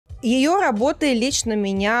Ее работы лично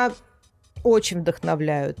меня очень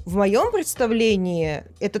вдохновляют. В моем представлении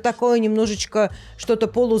это такое немножечко что-то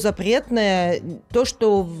полузапретное, то,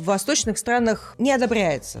 что в восточных странах не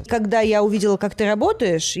одобряется. Когда я увидела, как ты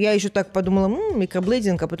работаешь, я еще так подумала,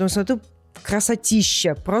 микроблейдинг, а потом смотрю,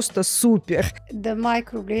 красотища, просто супер. The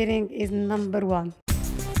microblade is number one.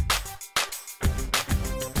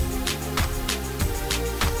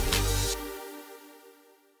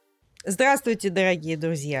 Здравствуйте, дорогие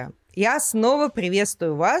друзья! Я снова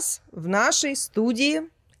приветствую вас в нашей студии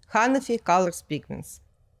Hanafy Colors Pigments.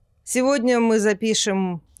 Сегодня мы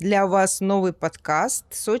запишем для вас новый подкаст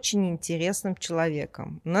с очень интересным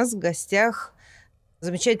человеком. У нас в гостях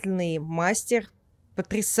замечательный мастер,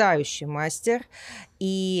 потрясающий мастер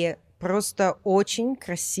и просто очень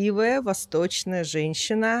красивая восточная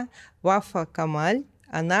женщина WAFAA CAMAL.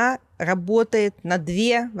 Она работает на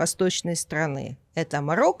две восточные страны. Это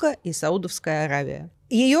Марокко и Саудовская Аравия.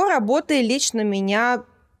 Ее работы лично меня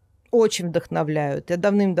очень вдохновляют. Я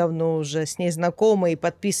давным-давно уже с ней знакома и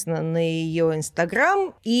подписана на ее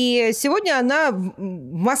Инстаграм. И сегодня она в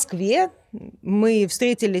Москве. Мы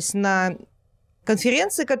встретились на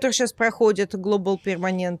конференции, которая сейчас проходит, Global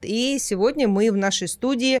Перманент. И сегодня мы в нашей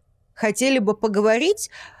студии хотели бы поговорить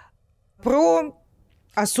про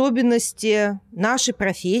особенности нашей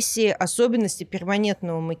профессии, особенности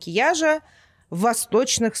перманентного макияжа в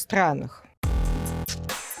восточных странах.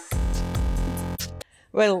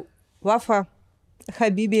 Well, Wafa,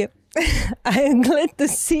 Habibi, I'm glad to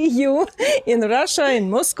see you in Russia, in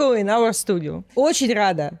Moscow, in our studio. Очень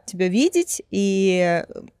рада тебя видеть, и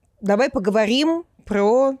давай поговорим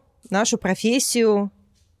про нашу профессию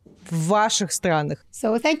в ваших странах.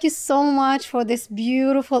 So thank you so much for this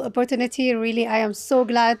beautiful opportunity. Really, I am so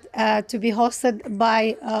glad to be hosted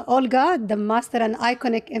by Olga, the master and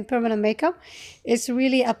iconic in permanent makeup. It's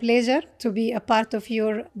really a pleasure to be a part of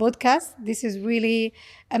your podcast. This is really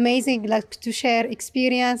amazing, like to share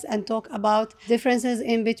experience and talk about differences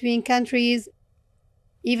in between countries,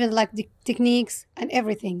 even like the techniques and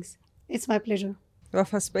everything. It's my pleasure.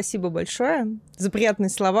 Вафа, спасибо большое за приятные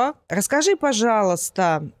слова. Расскажи,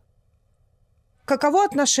 пожалуйста, каково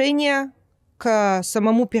отношение к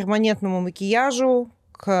самому перманентному макияжу,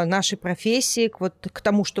 к нашей профессии, к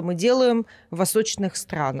тому, что мы делаем в восточных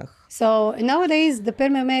странах? So nowadays, the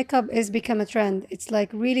permanent makeup has become a trend. It's like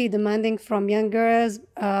really demanding from young girls,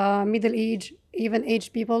 middle age, even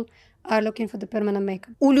aged people are looking for the permanent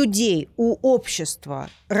makeup. У людей, у общества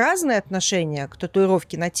разное отношение к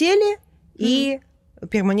татуировке на теле и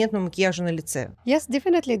перманентному макияжу на лице. Yes,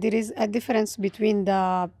 definitely there is a difference between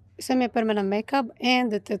the semi-permanent makeup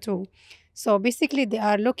and the tattoo. So basically they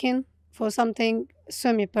are looking for something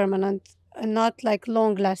semi-permanent, not like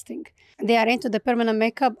long-lasting. They are into the permanent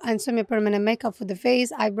makeup and semi-permanent makeup for the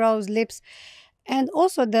face, eyebrows, lips, and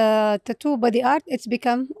also the tattoo body art. It's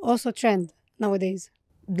become also trend nowadays.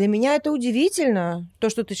 Для меня это удивительно, то,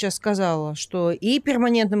 что ты сейчас сказала, что и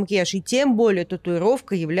перманентный макияж, и тем более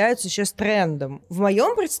татуировка являются сейчас трендом. В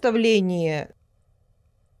моем представлении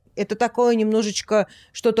это такое немножечко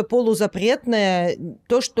что-то полузапретное,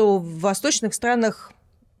 то, что в восточных странах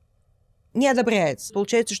не одобряется.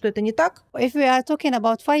 Получается, что это не так? If we are talking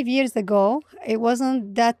about 5 years ago, it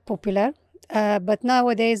wasn't that popular. But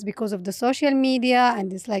nowadays, because of the social media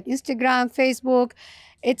and it's like Instagram, Facebook,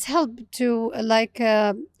 it's helped to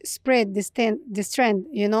spread this trend,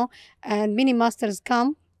 you know. And many masters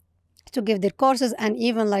come to give their courses, and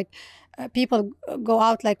even people go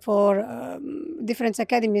out for different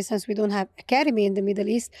academies, since we don't have academy in the Middle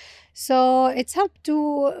East. So it's helped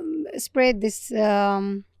to spread this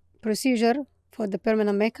procedure for the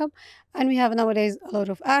permanent makeup. And we have nowadays a lot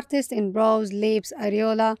of artists in brows, lips,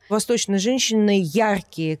 areola. Восточные женщины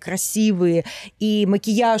яркие, красивые, и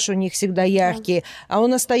макияж у них всегда яркий. А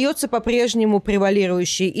он остается по-прежнему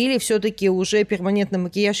превалирующий, или все-таки уже перманентный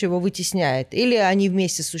макияж его вытесняет, или они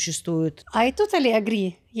вместе существуют? I totally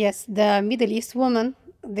agree. Yes, the Middle East women,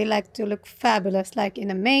 they like to look fabulous, like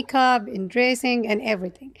in a makeup, in dressing, and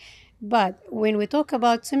everything. But when we talk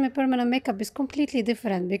about semi-permanent makeup, it's completely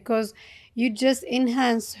different, because you just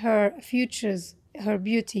enhance her features, her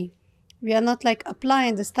beauty. We are not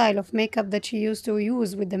applying the style of makeup that she used to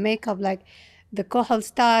use with the makeup, like the kohol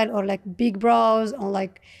style or big brows or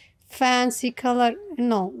fancy color.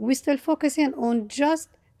 No, we're still focusing on just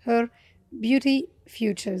her beauty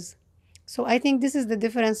features. So I think this is the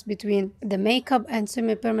difference between the makeup and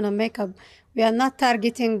semi-permanent makeup. We are not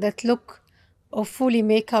targeting that look of fully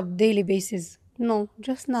makeup daily basis. No,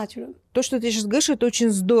 just natural. То, что ты сейчас говоришь, это очень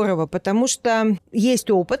здорово, потому что есть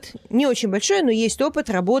опыт, не очень большой, но есть опыт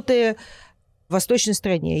работы в восточной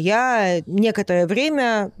стране. Я некоторое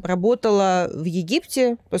время работала в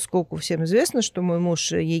Египте, поскольку всем известно, что мой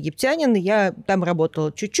муж египтянин, я там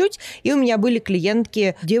работала чуть-чуть, и у меня были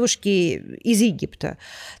клиентки, девушки из Египта.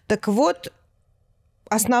 Так вот,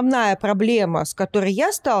 основная проблема, с которой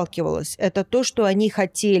я сталкивалась, это то, что они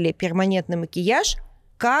хотели перманентный макияж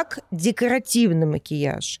как декоративный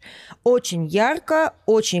макияж. Очень ярко,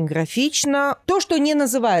 очень графично. То, что не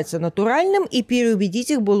называется натуральным, и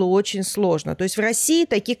переубедить их было очень сложно. То есть в России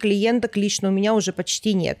таких клиенток лично у меня уже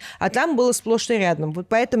почти нет. А там было сплошь и рядом. Вот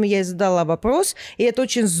поэтому я и задала вопрос. И это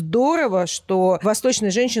очень здорово, что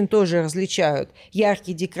восточные женщины тоже различают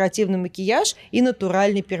яркий декоративный макияж и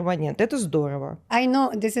натуральный перманент. Это здорово. I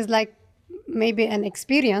know this is like maybe an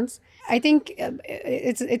experience. I think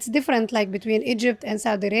it's different, like between Egypt and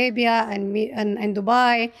Saudi Arabia and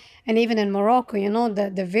Dubai and even in Morocco. You know,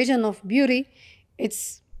 the vision of beauty,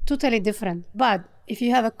 it's totally different. But if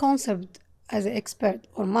you have a concept as an expert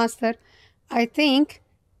or master, I think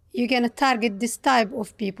you're gonna target this type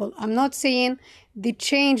of people. I'm not saying they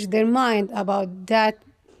change their mind about that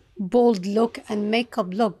bold look and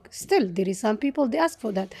makeup look. Still, there is some people they ask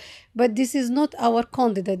for that, but this is not our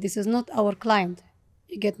candidate. This is not our client.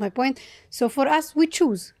 You get my point? So for us, we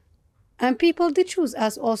choose. And people, they choose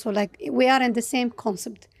us also, like we are in the same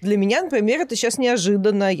concept. Для меня, например, это сейчас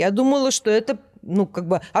неожиданно. Я думала, что это, ну, как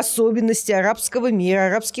бы особенности арабского мира,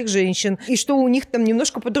 арабских женщин, и что у них там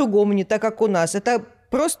немножко по-другому, не так, как у нас. Это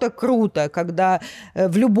просто круто, когда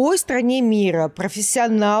в любой стране мира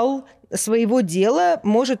профессионал своего дела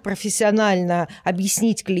может профессионально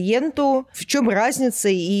объяснить клиенту, в чем разница,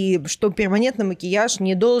 и что перманентный макияж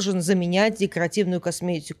не должен заменять декоративную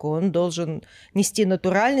косметику. Он должен нести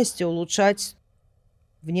натуральность и улучшать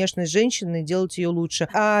внешность женщины, делать ее лучше.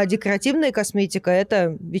 А декоративная косметика –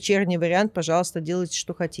 это вечерний вариант. Пожалуйста, делайте,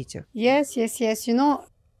 что хотите. Yes. You know,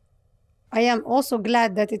 I am also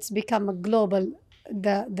glad that it's become a global,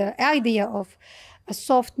 the idea of a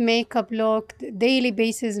soft makeup look, daily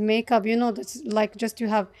basis makeup, you know, that's like just you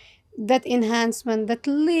have that enhancement, that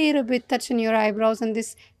little bit touch in your eyebrows and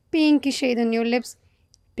this pinky shade on your lips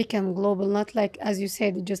become global, not like, as you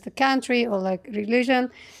said, just a country or like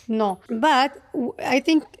religion. No, but I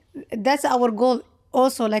think that's our goal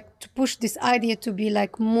also, like to push this idea to be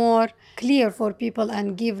like more clear for people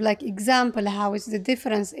and give like example how is the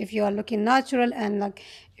difference if you are looking natural and like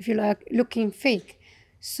if you are looking fake.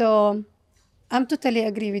 So I'm totally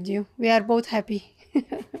agree with you. We are both happy.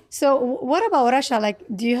 So what about Russia? Like,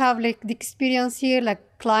 do you have like the experience here, like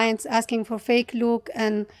clients asking for fake look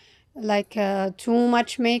and like too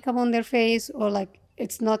much makeup on their face, or like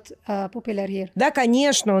it's not popular here? Да,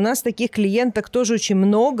 конечно, у нас таких клиенток тоже очень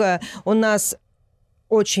много. У нас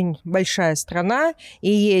очень большая страна, и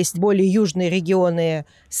есть более южные регионы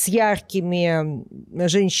с яркими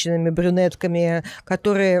женщинами, брюнетками,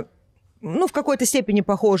 которые, ну, в какой-то степени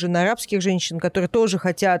похожи на арабских женщин, которые тоже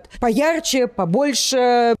хотят поярче,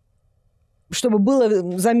 побольше, чтобы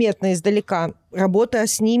было заметно издалека. Работа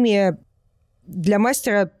с ними для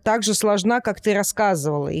мастера так же сложна, как ты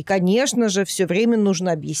рассказывала. И, конечно же, все время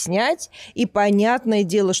нужно объяснять. И понятное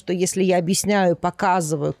дело, что если я объясняю,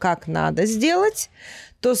 показываю, как надо сделать,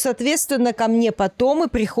 то, соответственно, ко мне потом и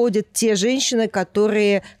приходят те женщины,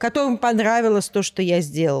 которым понравилось то, что я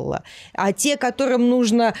сделала. А те, которым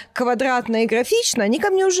нужно квадратно и графично, они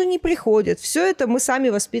ко мне уже не приходят. Все это мы сами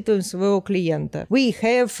воспитываем своего клиента. We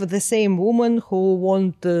have the same woman who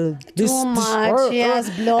want this too much,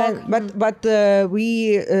 yes, block. But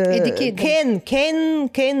we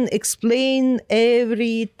can explain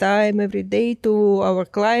every time, every day to our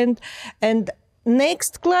client. And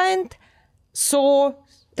next client saw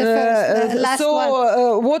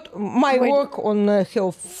what my work on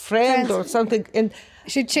her friend or something, and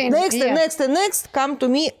she changed. Next come to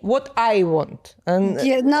me what I want, and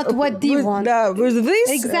not what they want. With this,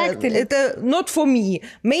 exactly, it's not for me.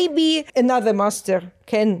 Maybe another master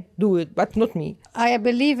can do it, but not me. I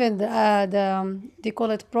believe in they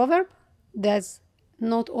call it proverb. That's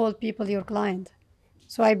not all people your client.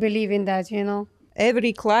 So I believe in that. You know,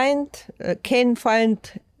 every client can find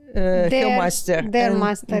their master. Their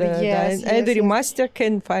master, yes. Every master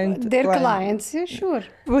can find their clients. Yeah, sure.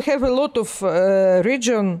 We have a lot of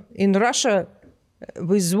region in Russia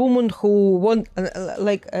with women who want,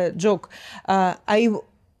 like a joke, I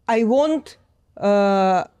want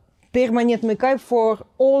permanent makeup for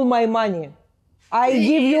all my money. I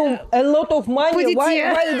give you a lot of money.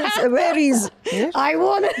 Where is? Yes? I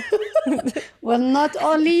want. Well, not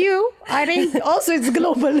only you. I think also it's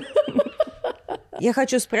global. Я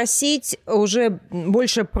хочу спросить уже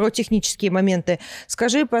больше про технические моменты.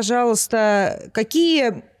 Скажи, пожалуйста,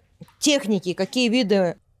 какие техники, какие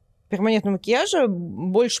виды перманентного макияжа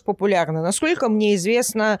больше популярны? Насколько мне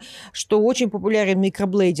известно, что очень популярен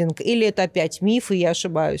микроблейдинг, или это опять миф, и я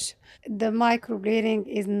ошибаюсь? The microblading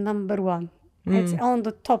is number one. It's on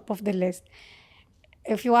the top of the list.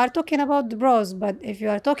 If you are talking about the brows, but if you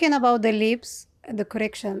are talking about the lips, the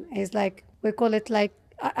correction is like, we call it like,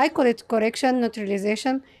 I call it correction,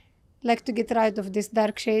 neutralization, like to get rid of these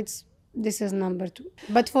dark shades. This is number two.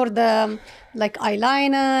 But for the like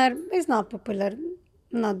eyeliner, it's not popular,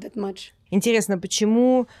 not that much. Интересно,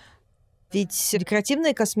 почему? Ведь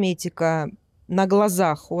декоративная косметика на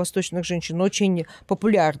глазах у восточных женщин очень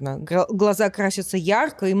популярна. Глаза красятся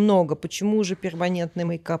ярко и много. Почему же перманентный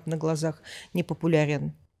мейкап на глазах не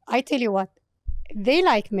популярен? I tell you what, they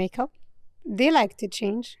like makeup, they like to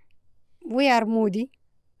change. We are moody.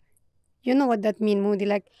 You know what that means, moody?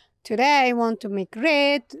 Like, today I want to make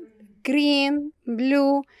red, green,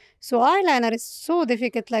 blue. So eyeliner is so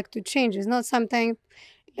difficult like to change. It's not something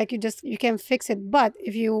like you can fix it. But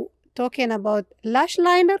if you talking about lash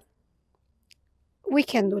liner, we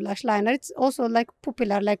can do lash liner. It's also like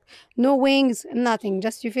popular, like no wings, nothing.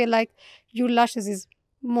 Just you feel like your lashes is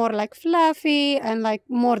more like fluffy and like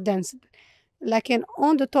more dense. Like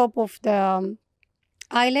on the top of the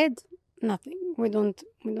eyelid, nothing. We don't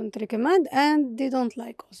recommend, and they don't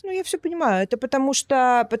like us. Ну, я все понимаю. Это потому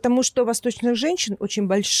что у восточных женщин очень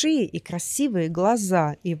большие и красивые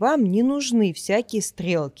глаза, и вам не нужны всякие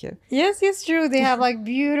стрелки. Yes, it's true. They have like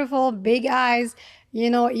beautiful big eyes, you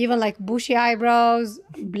know, even like bushy eyebrows,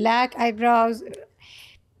 black eyebrows.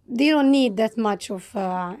 They don't need that much of,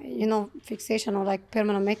 you know, fixation or like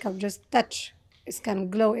permanent makeup. Just touch. It can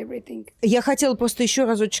glow everything. Я хотела просто еще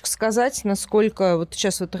разочек сказать, насколько вот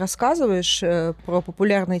сейчас вот рассказываешь про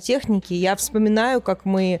популярные техники. Я вспоминаю, как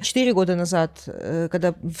мы 4 года назад,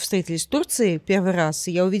 когда встретились в Турции первый раз,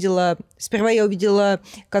 сперва я увидела,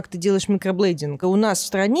 как ты делаешь микроблейдинг. У нас в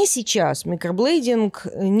стране сейчас микроблейдинг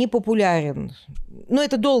не популярен. Но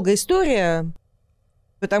это долгая история,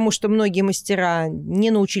 потому что многие мастера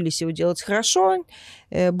не научились его делать хорошо,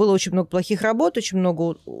 было очень много плохих работ, очень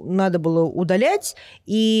много надо было удалять,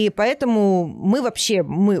 и поэтому мы вообще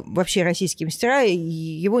российские мастера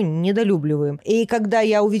его недолюбливаем. И когда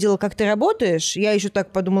я увидела, как ты работаешь, я еще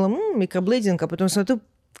так подумала, микроблейдинг, а потом смотрю,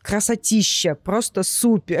 красотища, просто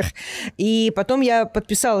супер. И потом я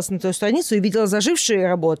подписалась на твою страницу и видела зажившие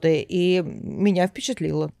работы, и меня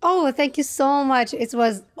впечатлило. Oh, thank you so much. It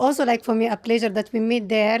was also like for me a pleasure that we met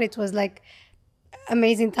there. It was like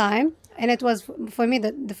amazing time. And it was for me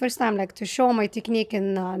the first time like to show my technique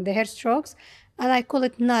in the hair strokes. And I call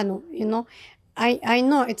it nano, you know. I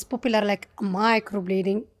know it's popular like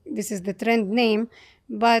microblading. This is the trend name.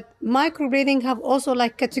 But microblading have also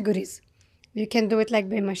like categories. You can do it like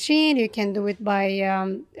by machine, you can do it by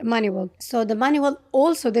manual. So the manual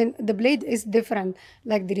also, then the blade is different.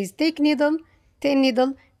 Like there is thick needle, thin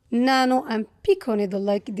needle, nano, and pico needle.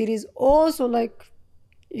 Like there is also like,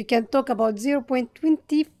 you can talk about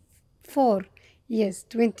 0.24. Yes,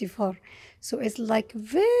 24. So it's like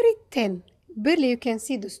very thin. Barely you can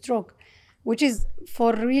see the stroke, which is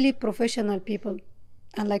for really professional people.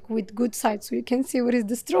 And like with good sight, so you can see where is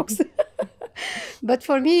the strokes. But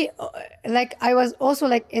for me, like I was also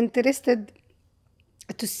like interested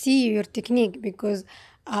to see your technique because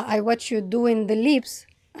I watched you doing the lips,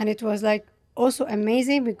 and it was like also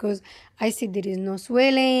amazing because I see there is no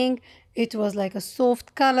swelling. It was like a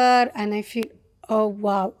soft color, and I feel, oh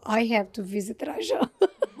wow, I have to visit Russia.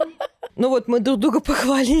 Ну вот мы друг друга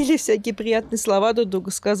похвалили, всякие приятные слова друг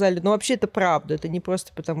другу сказали. Но вообще это правда, это не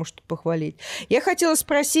просто потому, что похвалить. Я хотела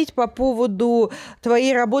спросить по поводу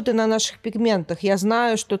твоей работы на наших пигментах. Я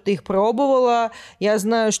знаю, что ты их пробовала, я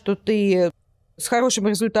знаю, что ты с хорошим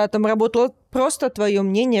результатом работала. Просто твое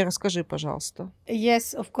мнение расскажи, пожалуйста.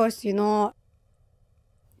 Yes, of course, you know,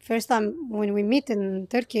 first time when we meet in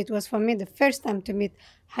Turkey, it was for me the first time to meet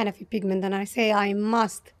Hanafy pigment. And I say I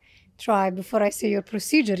must try before I see your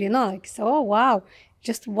procedure, you know, like, so, oh, wow,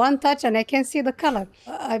 just one touch and I can see the color.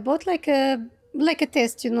 I bought like a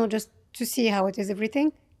test, you know, just to see how it is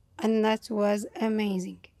everything. And that was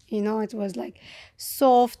amazing. You know, it was like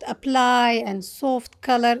soft apply and soft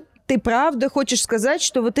color. Ты правда хочешь сказать,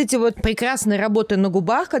 что вот эти вот прекрасные работы на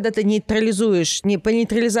губах, когда ты нейтрализуешь, по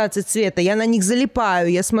нейтрализации цвета, я на них залипаю,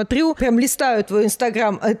 я смотрю, прям листаю твой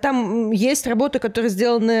Инстаграм, там есть работы, которые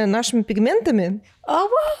сделаны нашими пигментами? Oh,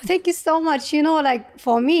 wow, thank you so much. You know, like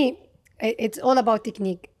for me, it's all about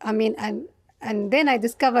technique. I mean, and then I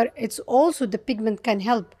discovered it's also the pigment can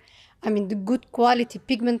help. I mean, the good quality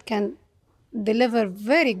pigment can deliver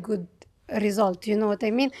very good result, you know what I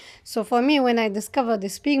mean? So for me, when I discovered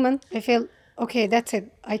this pigment, I feel, okay, that's it.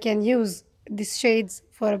 I can use these shades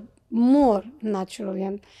for more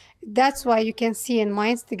naturally. That's why you can see in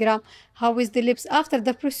my Instagram how is the lips after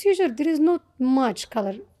the procedure. There is not much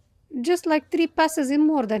color. Just like 3 passes is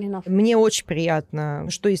more than enough. Мне очень приятно,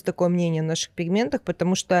 что есть такое мнение о наших пигментах,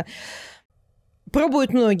 потому что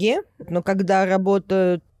пробуют многие, но когда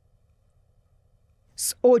работают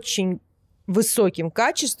с очень высоким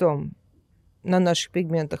качеством на наших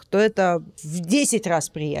пигментах, то это в 10 раз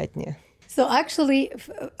приятнее. So actually,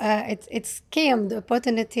 it's came the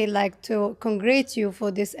opportunity like to congratulate you for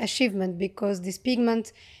this achievement because this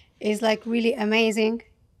pigment is like really amazing.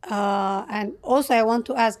 And also I want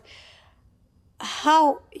to ask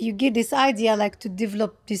how you get this idea like to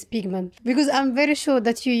develop this pigment, because I'm very sure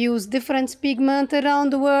that you use different pigment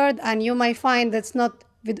around the world and you might find that's not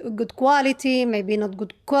with good quality, maybe not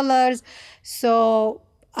good colors. So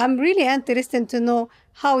I'm really interested to know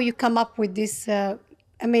how you come up with this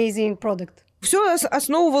amazing product. Все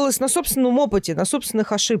основывалось на собственном опыте, на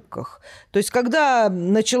собственных ошибках. То есть, когда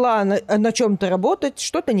начала на чем-то работать,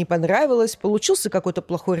 что-то не понравилось, получился какой-то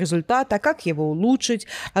плохой результат, а как его улучшить,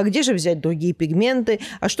 а где же взять другие пигменты,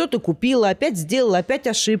 а что ты купила, опять сделала, опять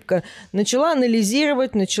ошибка. Начала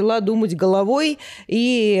анализировать, начала думать головой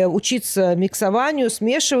и учиться миксованию,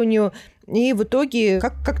 смешиванию. И в итоге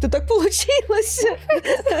как-то так получилось.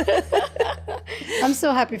 I'm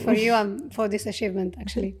so happy for you and for this achievement,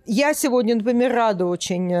 actually. Я сегодня, например, рада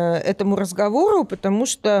очень этому разговору, потому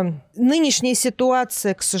что нынешняя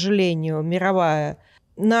ситуация, к сожалению, мировая,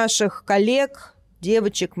 наших коллег,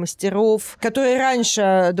 девочек, мастеров, которые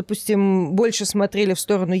раньше, допустим, больше смотрели в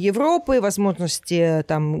сторону Европы, возможности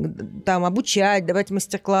там обучать, давать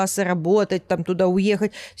мастер-классы, работать, там туда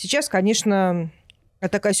уехать. Сейчас, конечно,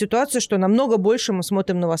 такая ситуация, что намного больше мы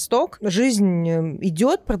смотрим на Восток. Жизнь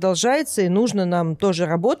идет, продолжается, и нужно нам тоже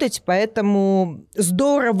работать. Поэтому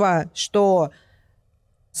здорово, что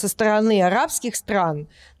со стороны арабских стран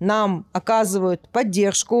нам оказывают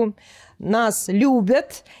поддержку, нас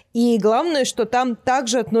любят. И главное, что там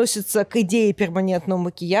также относятся к идее перманентного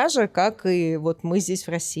макияжа, как и вот мы здесь в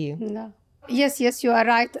России. Да. Yes, you are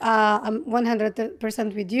right. I'm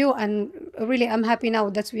 100% with you, and really I'm happy now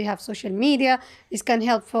that we have social media. This can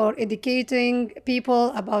help for educating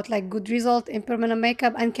people about like good result in permanent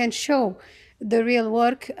makeup and can show the real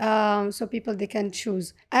work, so people they can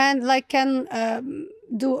choose and like can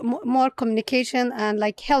do more communication and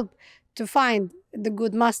like help to find the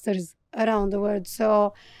good masters around the world.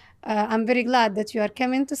 So I'm very glad that you are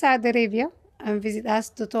coming to Saudi Arabia and visit us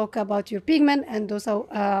to talk about your pigment and also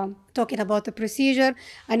talking about the procedure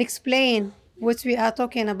and explain what we are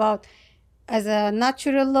talking about as a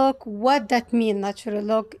natural look, what that means, natural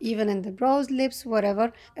look, even in the brows, lips,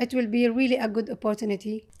 whatever. It will be really a good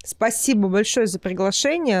opportunity. Спасибо большое за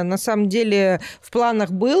приглашение. На самом деле в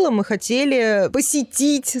планах было, мы хотели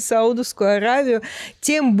посетить Саудовскую Аравию.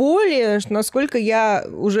 Тем более, насколько я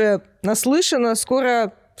уже наслышана,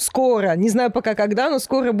 скоро, не знаю пока когда, но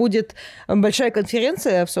скоро будет большая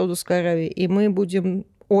конференция в Саудовской Аравии, и мы будем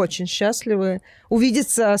очень счастливы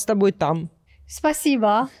увидеться с тобой там.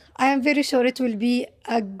 Спасибо. I am very sure it will be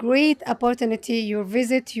a great opportunity, your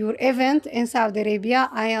visit, your event in Saudi Arabia.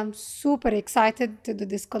 I am super excited to do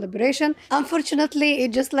this collaboration. Unfortunately,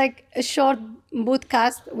 it's just like a short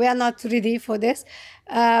podcast. We are not ready for this.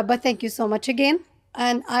 But thank you so much again.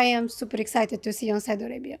 And I am super excited to see you in Saudi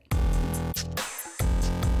Arabia.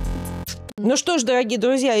 Ну что ж, дорогие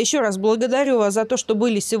друзья, еще раз благодарю вас за то, что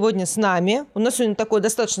были сегодня с нами. У нас сегодня такой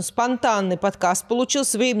достаточно спонтанный подкаст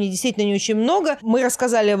получился. Времени действительно не очень много. Мы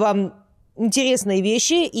рассказали вам интересные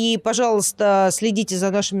вещи. И, пожалуйста, следите за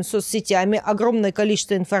нашими соцсетями. Огромное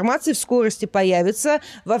количество информации в скорости появится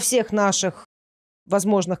во всех наших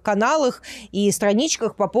возможных каналах и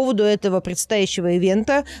страничках по поводу этого предстоящего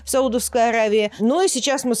ивента в Саудовской Аравии. Ну и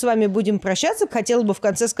сейчас мы с вами будем прощаться. Хотела бы в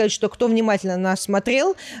конце сказать, что кто внимательно нас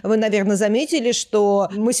смотрел, вы, наверное, заметили, что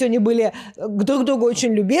мы сегодня были друг другу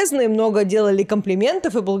очень любезны, много делали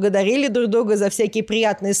комплиментов и благодарили друг друга за всякие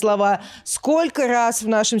приятные слова. Сколько раз в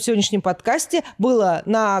нашем сегодняшнем подкасте было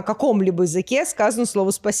на каком-либо языке сказано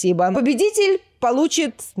слово «спасибо». Победитель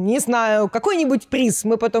получит, не знаю, какой-нибудь приз.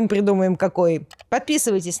 Мы потом придумаем, какой.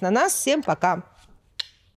 Подписывайтесь на нас. Всем пока.